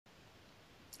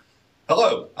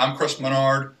Hello, I'm Chris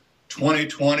Menard.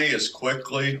 2020 is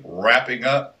quickly wrapping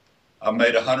up. I've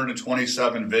made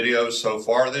 127 videos so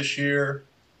far this year.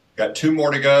 Got 2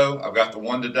 more to go. I've got the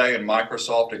one today in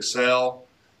Microsoft Excel.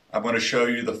 I'm going to show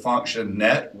you the function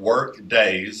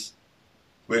NETWORKDAYS,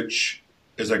 which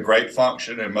is a great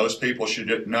function and most people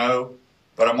should know.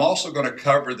 But I'm also going to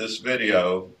cover this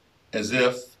video as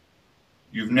if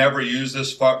you've never used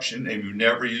this function and you've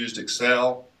never used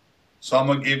Excel. So I'm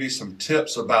going to give you some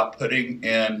tips about putting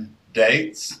in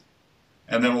dates,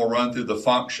 and then we'll run through the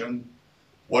function.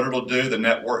 What it'll do, the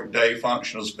NETWORKDAY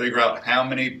function, is figure out how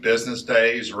many business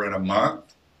days are in a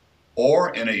month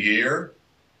or in a year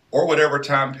or whatever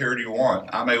time period you want.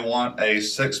 I may want a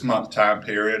 6-month time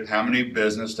period. How many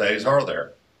business days are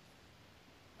there?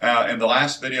 In the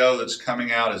last video that's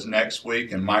coming out is next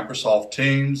week in Microsoft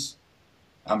Teams.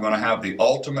 I'm going to have the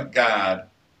ultimate guide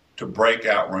to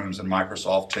breakout rooms in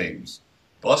Microsoft Teams.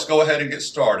 But let's go ahead and get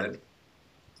started.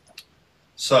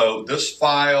 So this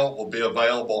file will be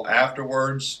available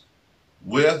afterwards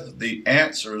with the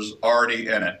answers already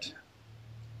in it.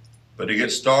 But to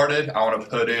get started, I want to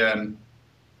put in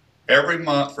every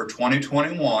month for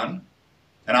 2021,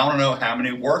 and I want to know how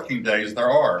many working days there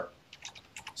are.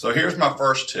 So here's my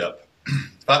first tip.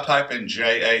 If I type in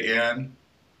JAN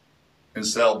in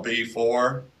cell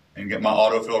B4 and get my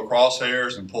autofill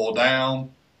crosshairs and pull down,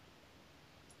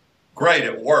 great,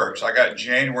 it works. I got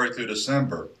January through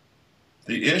December.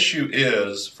 The issue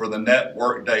is, for the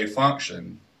NETWORKDAY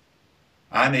function,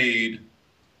 I need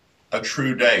a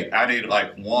true date. I need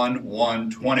like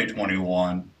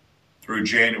 1/1/2021 through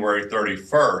January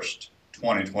 31st,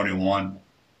 2021.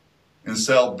 In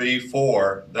cell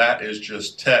B4, that is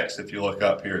just text. If you look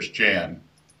up here, it's Jan,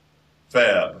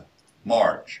 Feb,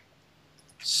 March.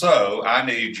 So I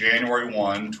need January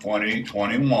 1,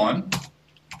 2021.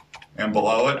 And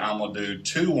below it, I'm going to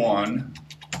do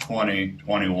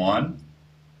 2/1/2021.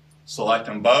 Select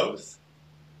them both.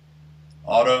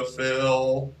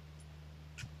 Autofill.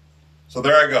 So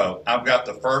there I go. I've got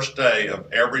the first day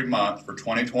of every month for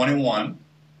 2021.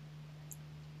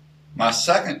 My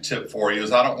second tip for you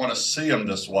is I don't want to see them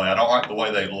this way. I don't like the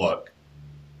way they look.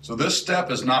 So this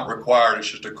step is not required. It's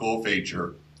just a cool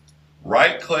feature.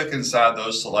 Right-click inside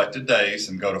those selected days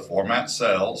and go to Format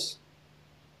Cells.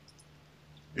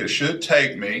 It should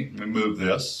take me, let me move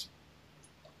this.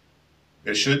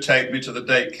 It should take me to the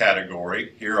date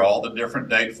category. Here are all the different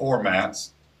date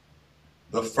formats.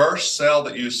 The first cell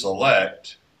that you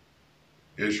select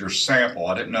is your sample.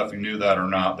 I didn't know if you knew that or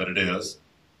not, but it is.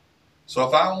 So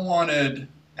if I wanted,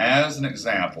 as an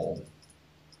example,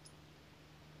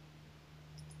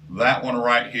 that one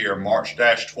right here,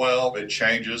 March-12, it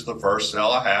changes the first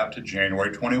cell I have to January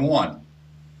 21.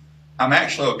 I'm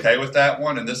actually okay with that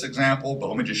one in this example, but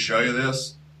let me just show you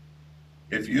this.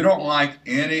 If you don't like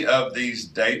any of these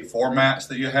date formats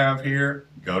that you have here,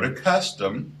 go to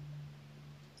Custom,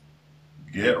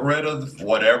 get rid of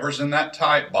whatever's in that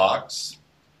type box.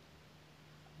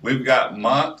 We've got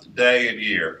month, day, and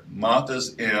year. Month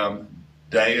is M,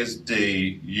 day is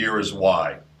D, year is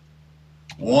Y.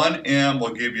 1M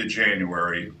will give you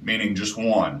January, meaning just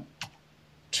 1.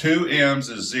 2 M's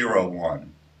is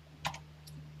 01.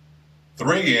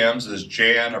 3 M's is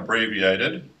Jan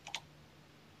abbreviated.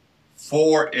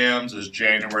 4 M's is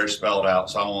January spelled out,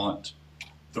 so I want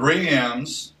 3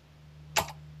 M's,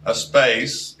 a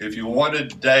space. If you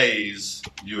wanted days,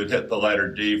 you would hit the letter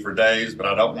D for days, but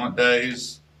I don't want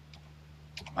days.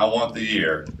 I want the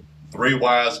year. 3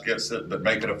 Y's gets it, but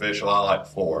make it official. I like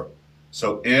 4.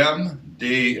 So M,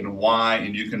 D, and Y,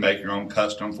 and you can make your own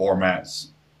custom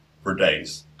formats for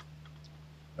days.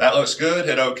 That looks good.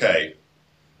 Hit OK.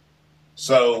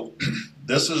 So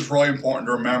this is really important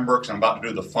to remember because I'm about to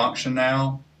do the function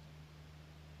now.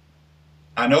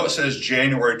 I know it says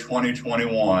January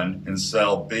 2021 in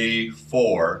cell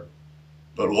B4,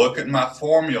 but look at my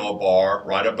formula bar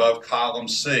right above column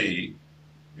C.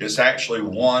 It's actually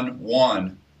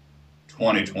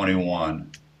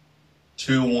 1/1/2021,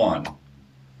 2/1.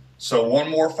 So one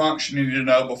more function you need to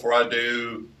know before I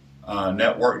do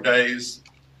NETWORKDAYS.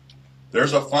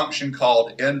 There's a function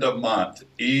called end of month,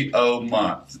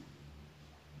 EOMONTH.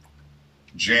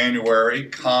 January,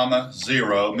 comma,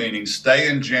 0, meaning stay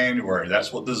in January.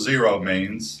 That's what the 0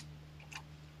 means.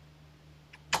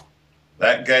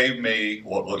 That gave me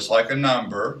what looks like a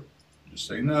number, just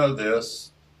so you know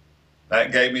this.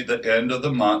 That gave me the end of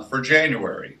the month for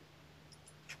January.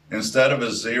 Instead of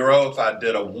a 0, if I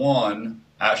did a 1,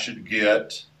 I should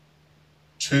get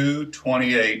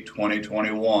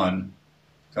 2/28/2021.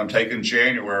 So I'm taking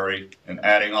January and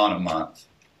adding on a month.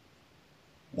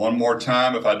 One more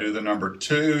time, if I do the number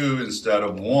 2 instead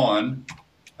of 1,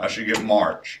 I should get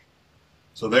March.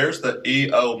 So there's the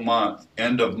EOMONTH,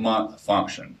 end of month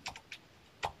function.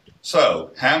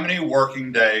 So how many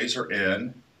working days are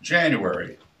in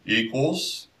January?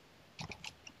 Equals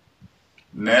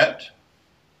net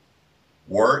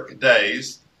work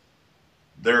days.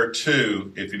 There are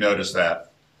two, if you notice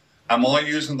that. I'm only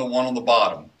using the one on the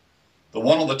bottom. The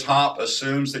one on the top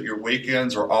assumes that your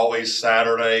weekends are always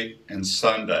Saturday and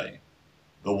Sunday.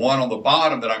 The one on the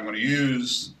bottom that I'm going to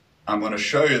use, I'm going to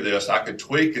show you this. I could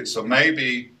tweak it so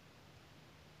maybe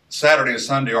Saturday and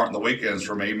Sunday aren't the weekends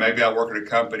for me. Maybe I work at a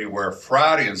company where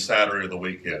Friday and Saturday are the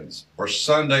weekends, or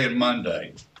Sunday and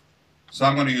Monday. So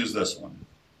I'm going to use this one.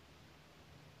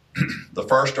 The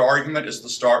first argument is the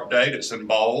start date. It's in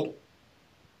bold.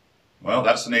 Well,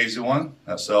 that's an easy one.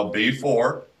 That's cell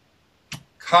B4,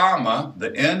 comma,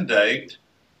 the end date.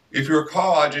 If you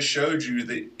recall, I just showed you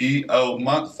the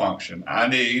EOMONTH function. I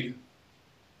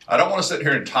don't want to sit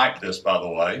here and type this, by the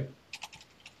way.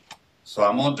 So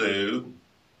I'm going to do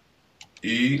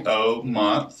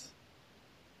EOMONTH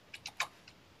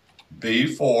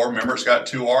B4. Remember, it's got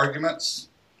two arguments.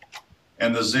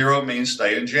 And the 0 means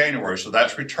stay in January. So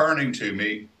that's returning to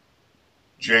me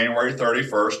January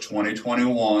 31st,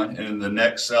 2021. And in the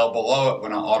next cell below it,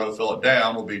 when I autofill it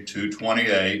down, will be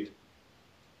 228,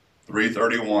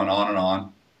 331, on and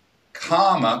on,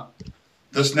 comma.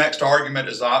 This next argument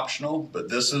is optional, but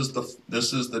this is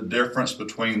the difference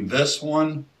between this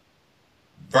one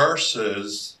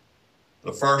versus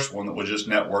the first one that was just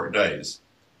network days.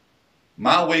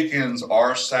 My weekends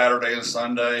are Saturday and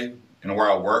Sunday, and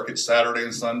where I work it's Saturday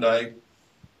and Sunday.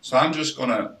 So I'm just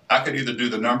I could either do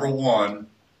the number 1,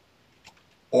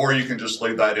 or you can just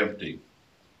leave that empty.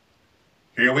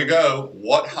 Here we go.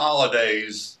 What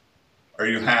holidays are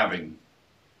you having?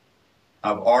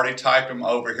 I've already typed them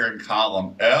over here in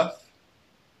column F.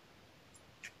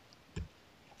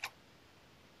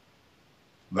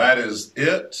 That is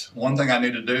it. One thing I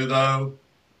need to do though,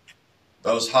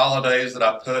 those holidays that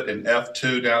I put in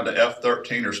F2 down to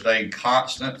F13 are staying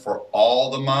constant for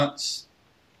all the months.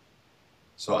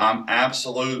 So I'm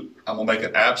going to make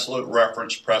an absolute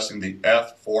reference pressing the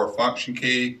F4 function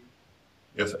key.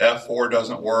 If F4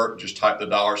 doesn't work, just type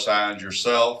the $signs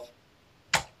yourself.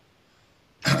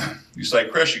 You say,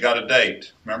 Chris, you got a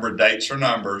date. Remember, dates are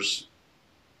numbers.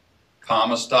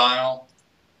 Comma style.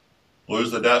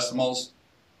 Lose the decimals.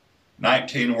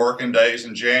 19 working days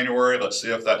in January. Let's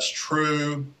see if that's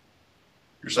true.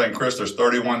 You're saying, Chris, there's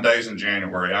 31 days in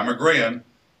January. I'm agreeing,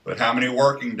 but how many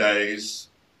working days?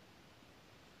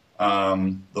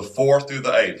 The 4th through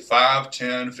the 8th, 5,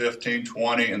 10, 15,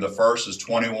 20, and the first is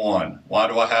 21. Why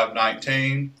do I have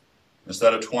 19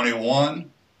 instead of 21?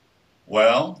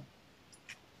 Well,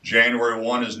 January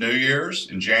 1 is New Year's,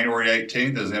 and January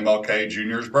 18th is MLK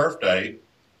Jr.'s birthday.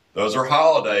 Those are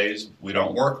holidays. We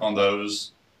don't work on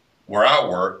those where I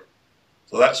work.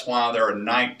 So that's why there are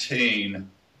 19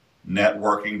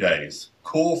 networking days.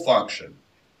 Cool function.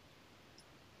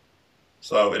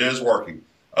 So it is working.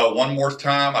 Oh, one more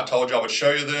time, I told you I would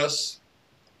show you this.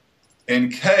 In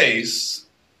case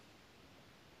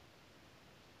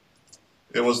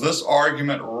it was this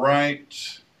argument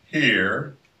right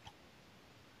here,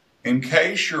 in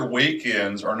case your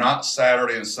weekends are not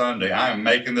Saturday and Sunday, I am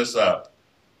making this up.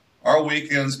 Our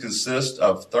weekends consist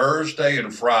of Thursday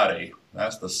and Friday.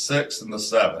 That's the 6th and the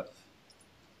 7th.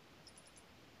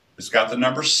 It's got the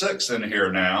number 6 in here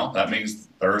now. That means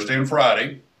Thursday and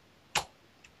Friday.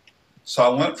 So I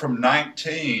went from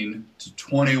 19 to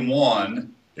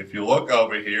 21. If you look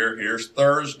over here, here's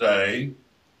Thursday.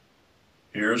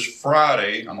 Here's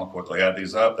Friday. I'm going to quickly add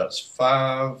these up. That's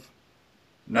 5,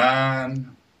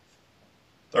 9,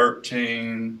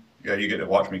 13. Yeah, you get to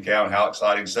watch me count. How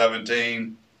exciting.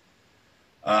 17.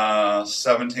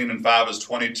 17 and 5 is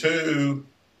 22.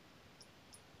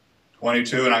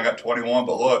 22 and I got 21.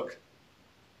 But look,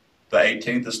 the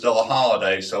 18th is still a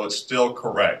holiday, so it's still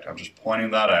correct. I'm just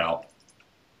pointing that out.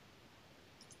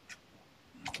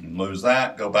 And lose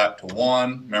that, go back to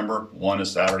 1. Remember, 1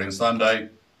 is Saturday and Sunday.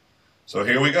 So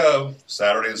here we go.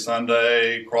 Saturday and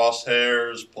Sunday,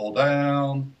 crosshairs, pull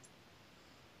down.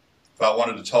 If I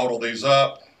wanted to total these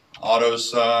up, auto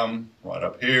sum right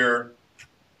up here.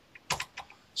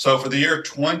 So for the year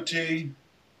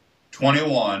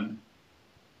 2021,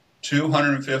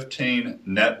 215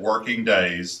 networking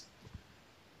days.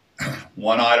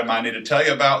 One item I need to tell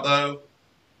you about though,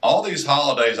 all these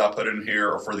holidays I put in here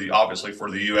are obviously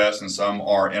for the US, and some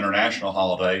are international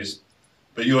holidays.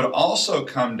 But you would also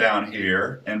come down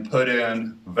here and put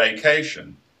in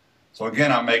vacation. So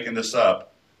again, I'm making this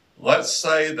up. Let's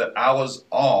say that I was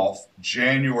off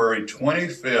January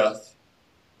 25th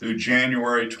through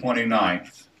January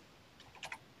 29th.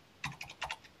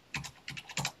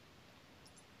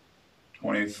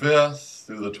 25th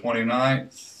through the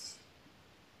 29th.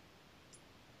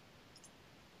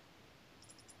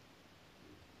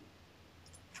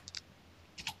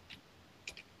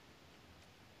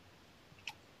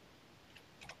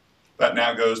 That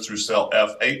now goes through cell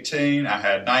F18. I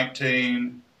had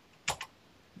 19.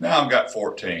 Now I've got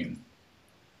 14.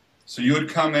 So you would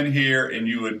come in here and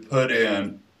you would put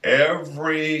in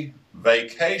every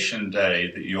vacation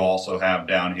day that you also have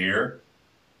down here,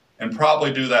 and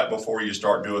probably do that before you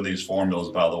start doing these formulas,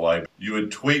 by the way. You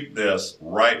would tweak this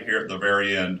right here at the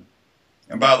very end.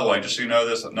 And by the way, just so you know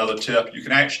this, another tip, you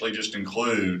can actually just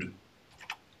include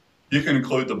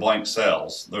the blank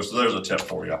cells. There's a tip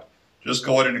for you. Just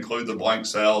go ahead and include the blank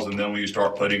cells, and then when you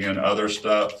start putting in other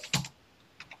stuff,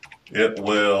 it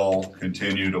will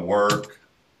continue to work.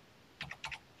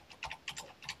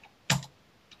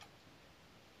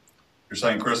 You're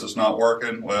saying, Chris, it's not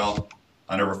working? Well,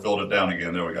 I never filled it down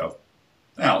again. There we go.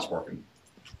 Now it's working.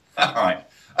 All right.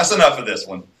 That's enough of this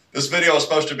one. This video is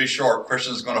supposed to be short.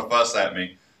 Christian's going to fuss at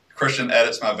me. Christian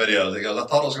edits my videos. He goes, I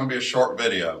thought it was going to be a short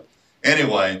video.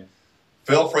 Anyway,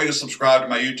 feel free to subscribe to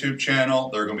my YouTube channel.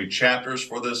 There are going to be chapters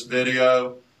for this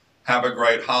video. Have a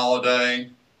great holiday.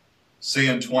 See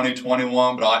you in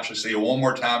 2021, but I'll actually see you one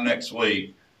more time next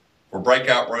week for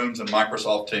breakout rooms and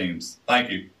Microsoft Teams. Thank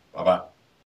you. Bye-bye.